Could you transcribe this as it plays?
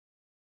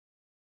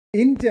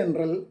In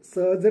general,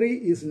 surgery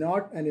is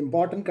not an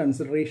important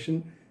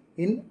consideration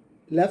in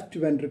left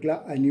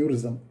ventricular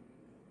aneurysm.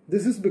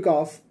 This is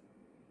because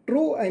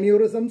true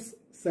aneurysms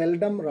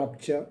seldom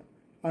rupture,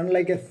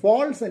 unlike a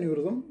false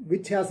aneurysm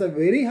which has a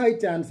very high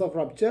chance of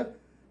rupture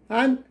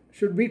and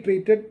should be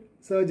treated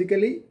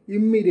surgically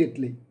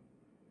immediately.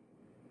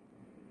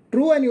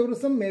 True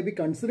aneurysm may be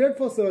considered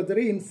for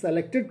surgery in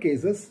selected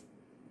cases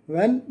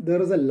when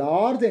there is a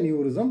large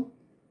aneurysm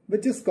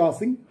which is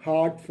causing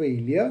heart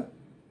failure,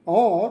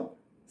 or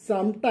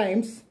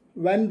sometimes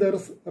when there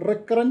is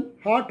recurrent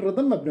heart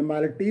rhythm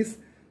abnormalities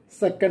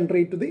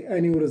secondary to the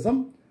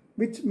aneurysm,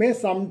 which may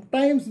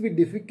sometimes be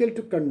difficult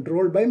to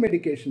control by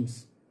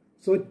medications.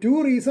 So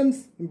two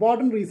reasons,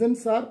 important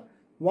reasons are: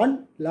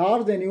 one,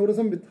 large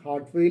aneurysm with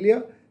heart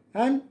failure,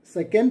 and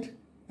second,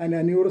 an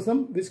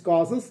aneurysm which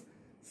causes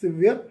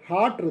severe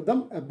heart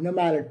rhythm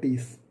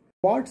abnormalities.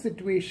 What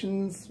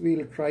situations we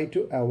will try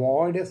to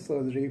avoid a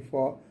surgery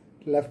for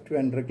left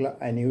ventricular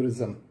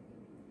aneurysm?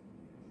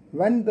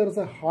 When there is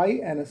a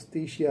high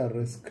anesthesia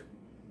risk,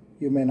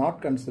 you may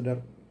not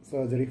consider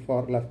surgery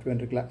for left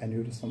ventricular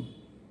aneurysm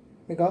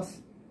because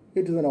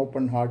it is an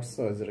open heart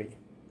surgery.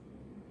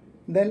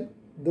 Then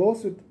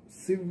those with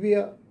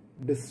severe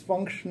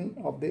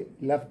dysfunction of the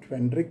left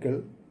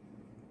ventricle,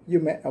 you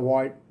may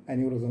avoid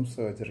aneurysm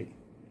surgery.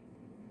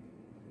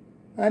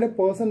 And a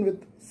person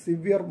with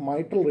severe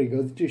mitral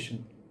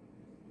regurgitation,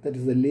 that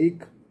is the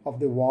leak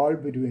of the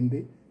valve between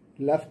the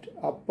left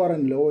upper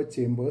and lower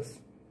chambers,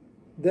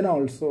 then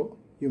also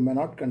you may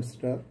not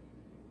consider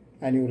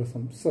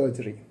aneurysm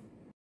surgery.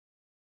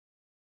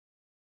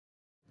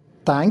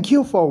 Thank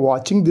you for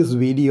watching this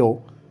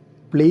video.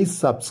 Please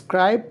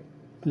subscribe,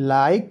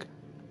 like,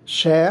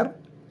 share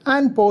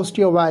and post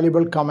your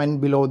valuable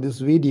comment below this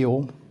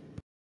video.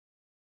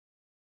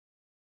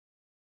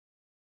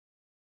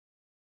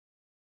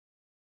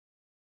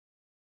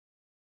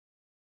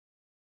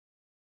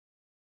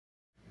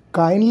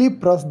 Kindly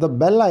press the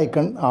bell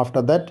icon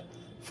after that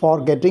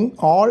for getting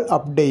all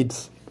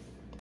updates.